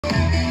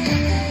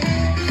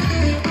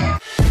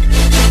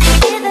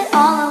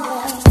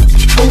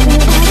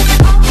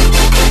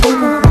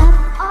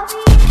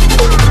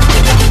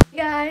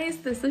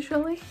this is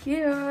Shreyal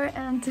Ahir,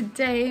 and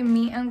today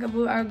me and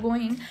Gabu are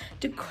going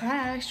to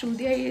crash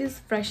Shruti Ahir's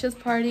freshers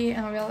party,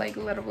 and we're like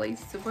literally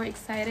super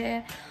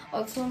excited.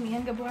 Also, me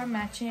and Gabu are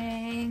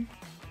matching.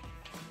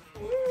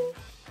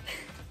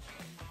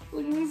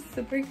 Looking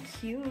super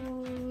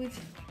cute.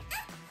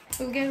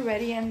 We'll get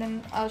ready and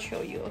then I'll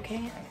show you,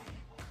 okay?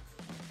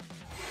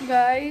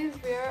 Guys,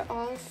 we're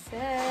all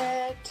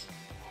set.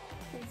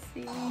 Let's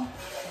see.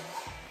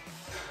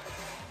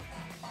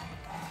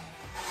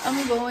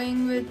 I'm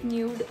going with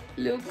nude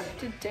look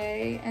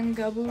today, and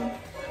Gabu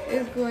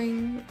is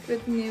going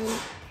with nude.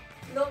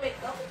 No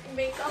makeup.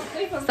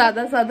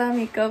 सादा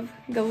makeup.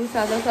 Gabu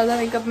सादा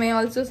makeup में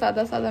also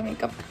सादा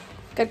makeup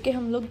करके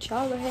हम लोग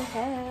जा रहे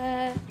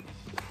हैं.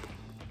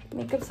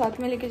 मेकअप साथ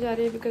में लेके जा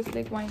रहे हैं because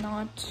like why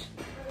not?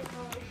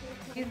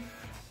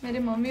 मेरे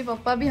मम्मी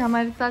पापा भी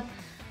हमारे साथ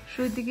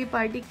श्रुति की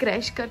पार्टी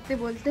क्रैश करते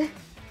बोलते,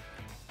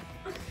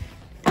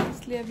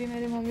 इसलिए अभी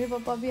मेरे मम्मी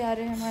पापा भी आ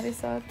रहे हैं हमारे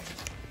साथ.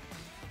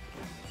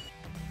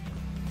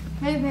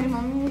 मेरी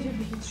मम्मी मुझे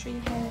भेज रही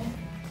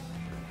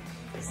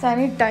है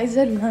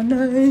सैनिटाइजर लाना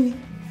है.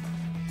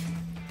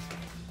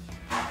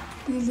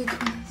 ये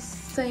देखो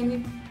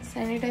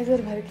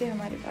सैनिटाइजर भर के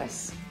हमारे पास.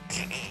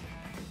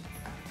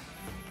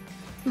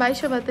 बाय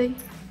शबाताई.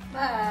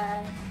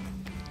 बाय.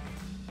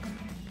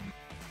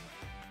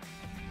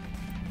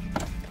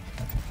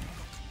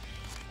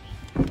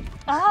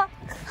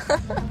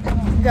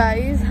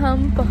 गाइस हम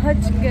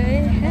पहुंच गए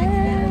हैं.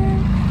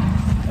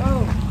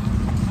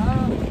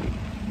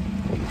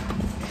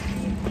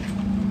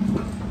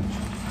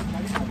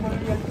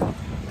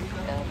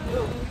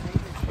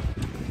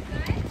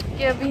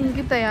 कि अभी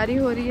इनकी तैयारी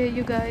हो रही है.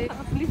 यू गाइस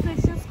आपली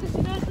फ्रेशर्स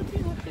कशी राहत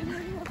होती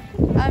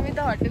हॉटेलमध्ये? आम्ही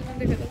तर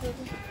हॉटेलमध्ये करत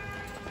होतो.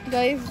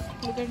 गाइस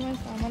लुक एट माय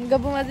सामान.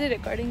 गबू माझी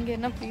रेकॉर्डिंग घे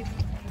ना प्लीज.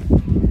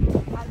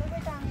 आलो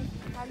बेटा आम्ही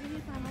खाली हे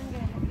सामान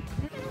घ्यायला.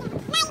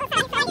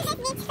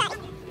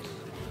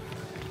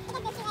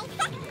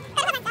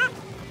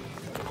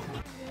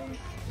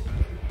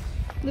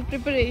 The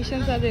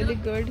preparations are really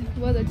good.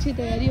 बहुत अच्छी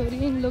तैयारी हो रही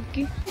है इन लोग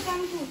की.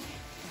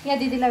 या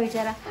दीदीला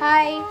विचारा.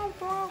 हाय.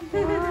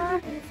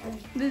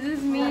 This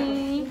is me.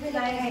 We're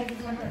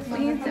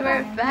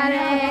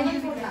ready.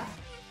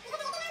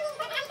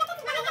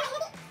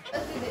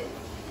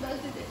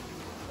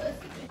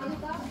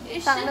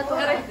 चांगलं तो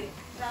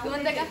तू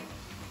म्हणते का?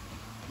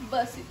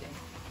 बस इथे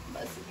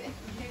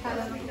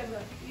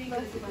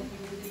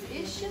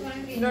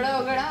डोळा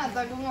वगळा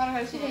आता कुमार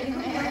हर्षी.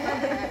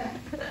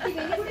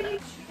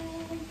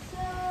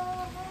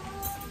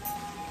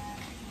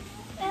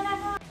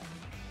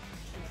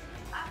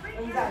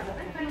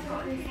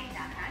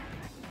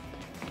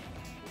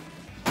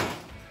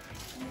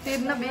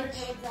 ना बेच.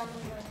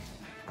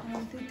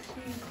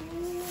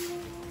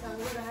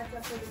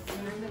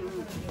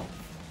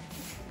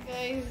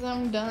 Guys,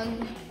 I'm done.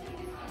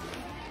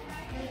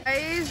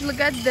 Guys, look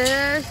at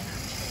this.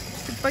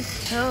 Super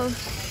cute.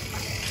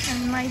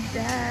 And my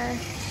dad.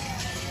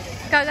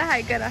 Kaga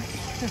hi kara.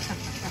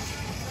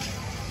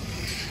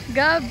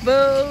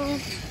 Gabo.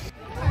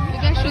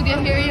 Look at Shruti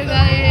here, you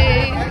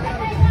guys.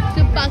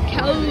 Super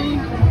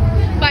cute.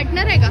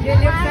 Partner है का?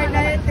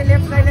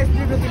 लेफ्ट साइडला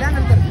स्प्लिट होती ना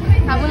नंतर.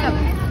 हाँ बोला.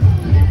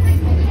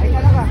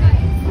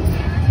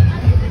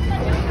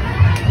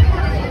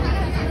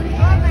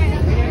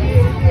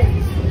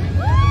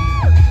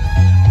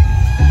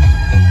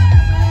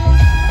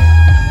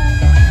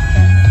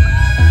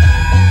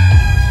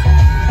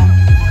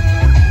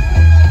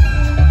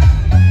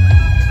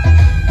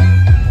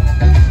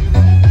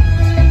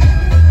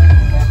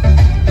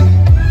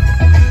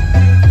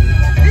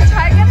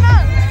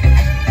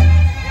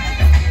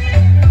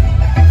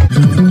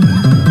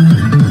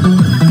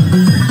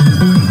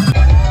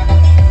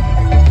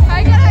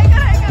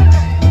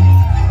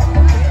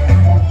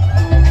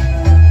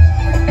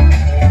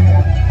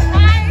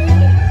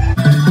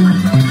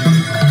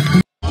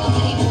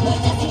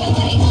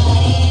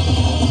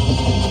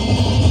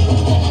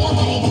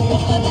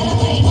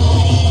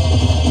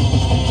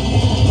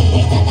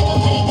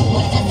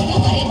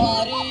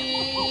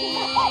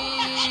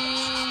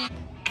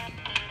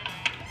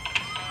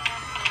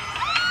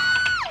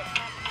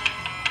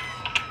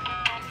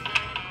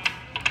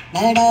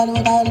 मैं डालू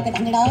डाल पे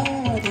ढंगड़ा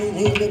तू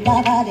भी बिगड़ा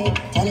वाले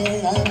चले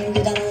हम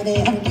जाना दे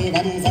हम के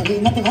डरे सभी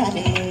मत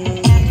वाले.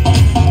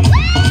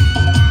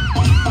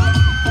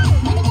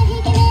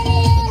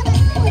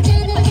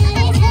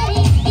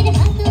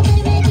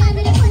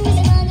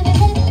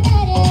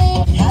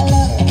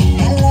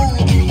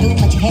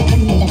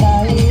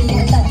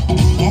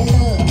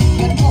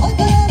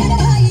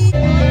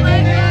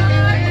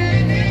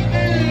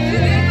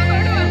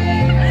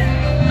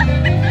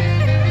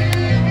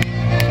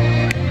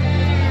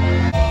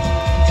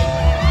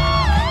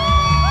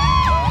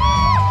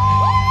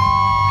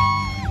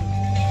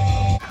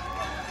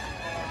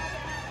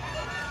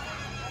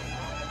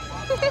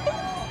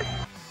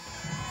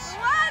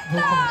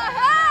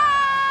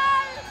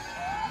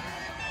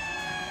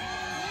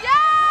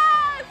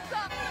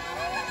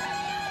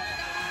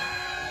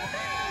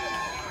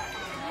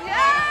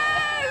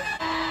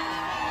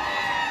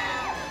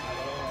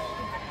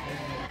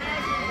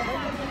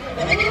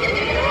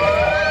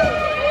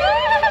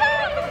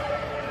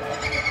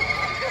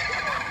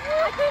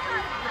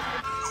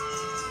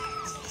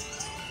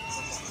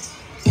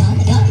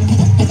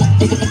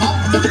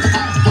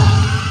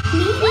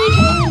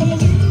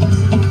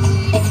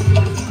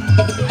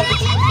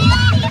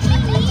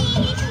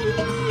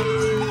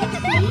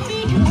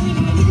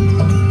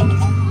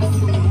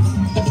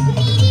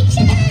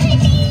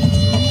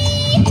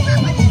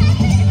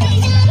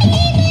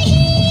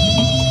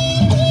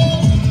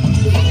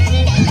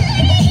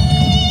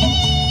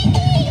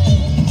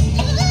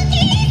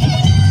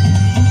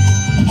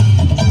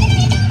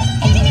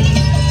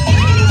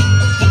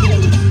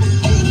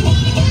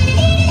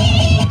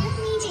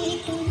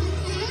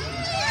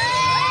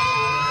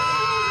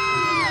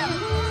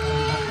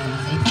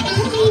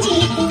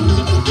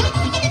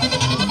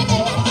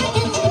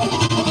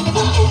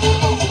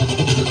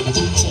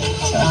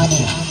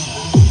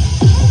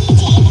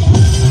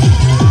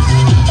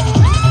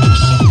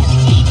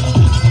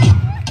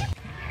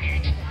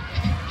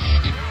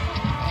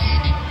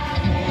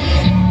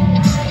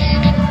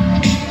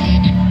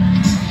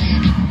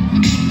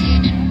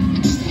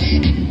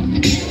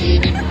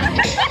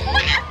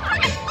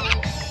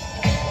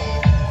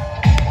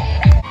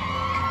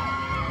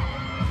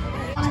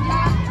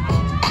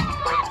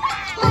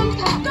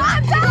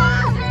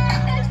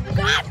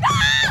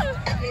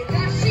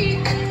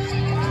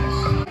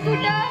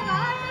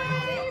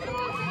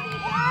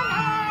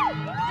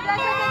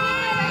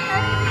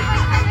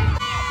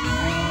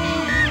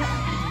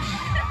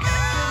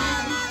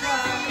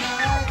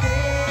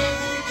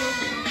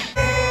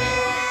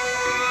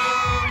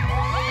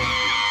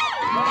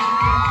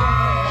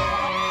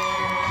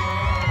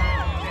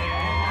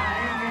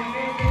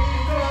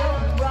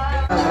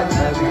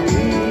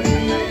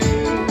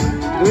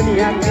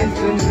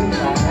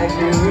 सुनता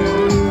क्यों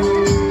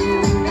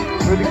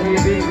खुद की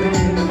भी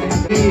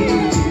जिंदगी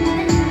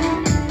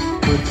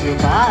कुछ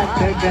बात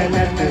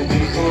गलत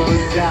भी हो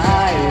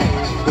जाए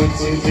कुछ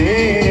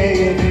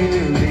देर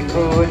दिल भी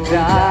खो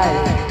जाए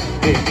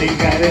किसी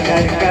कर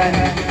धड़कन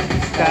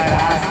इस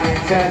तरह से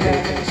चले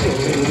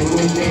शुरू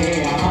में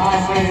यहाँ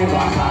से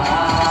वहाँ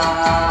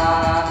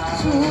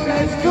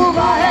सूरज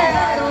डूबा है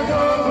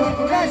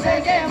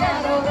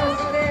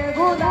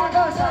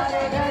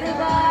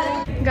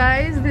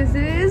Guys, this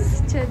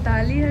is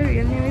Chaitali. Her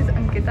real name is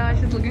Ankita.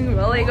 She's looking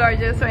really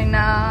gorgeous right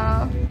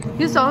now.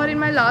 You saw her in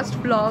my last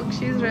vlog.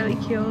 She's really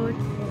cute.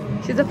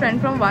 She's a friend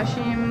from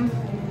Washim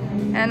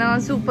and a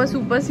super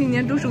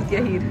senior to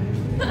Shreyal Ahir.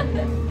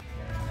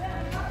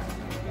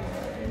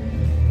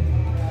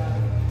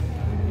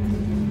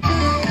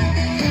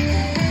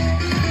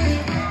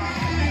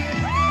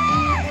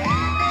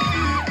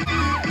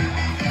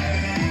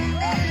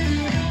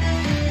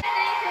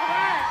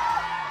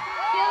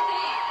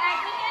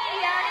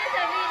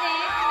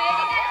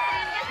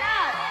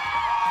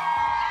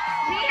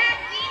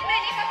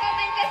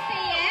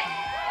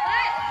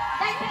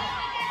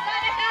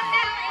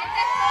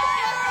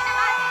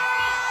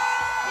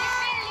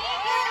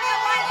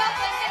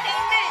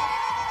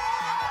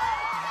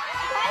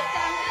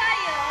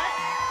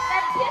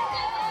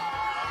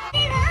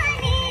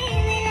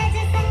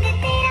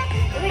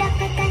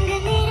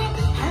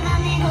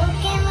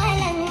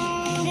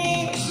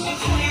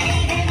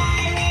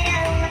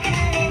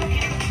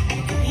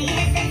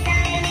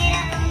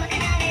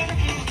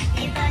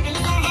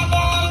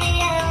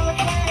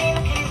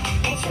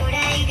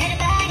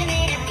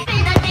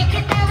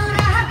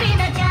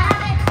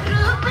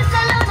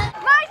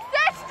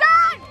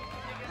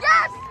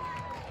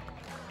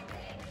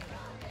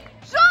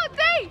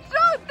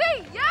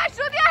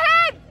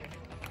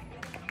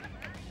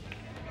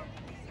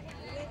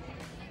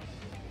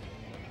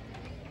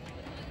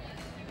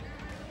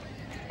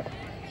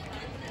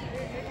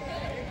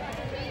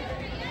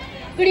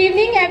 Good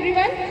evening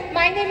everyone.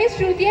 My name is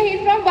Shruti Ahir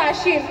from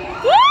Washim.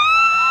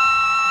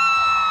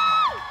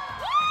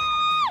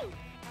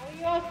 How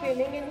you are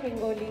feeling in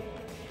Hingoli?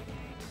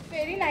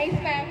 Very nice,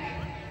 ma'am.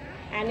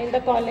 And in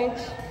the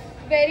college?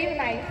 Very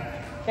nice.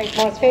 The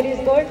atmosphere is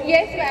good?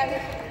 Yes, ma'am.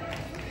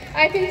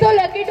 I feel so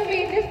lucky to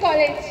be in this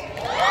college.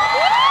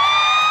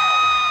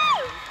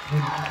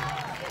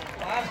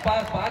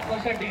 पाच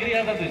वर्षात degree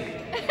आता तुझी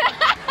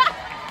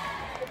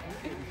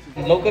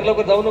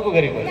लवकर जाऊ नको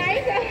घरी पण नाही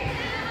सर.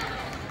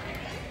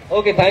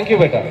 ओके थँक्यू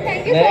बेटा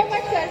Thank you so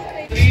much, sir.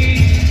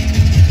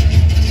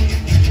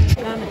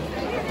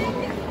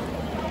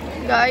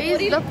 Guys,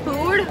 the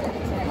food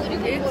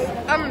is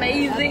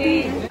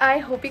amazing. I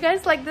hope you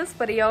guys like this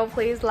video.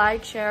 Please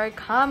like, share,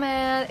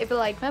 comment if you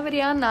like my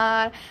video or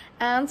not,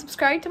 and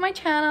subscribe to my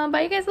channel.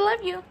 Bye, you guys. I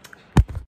love you.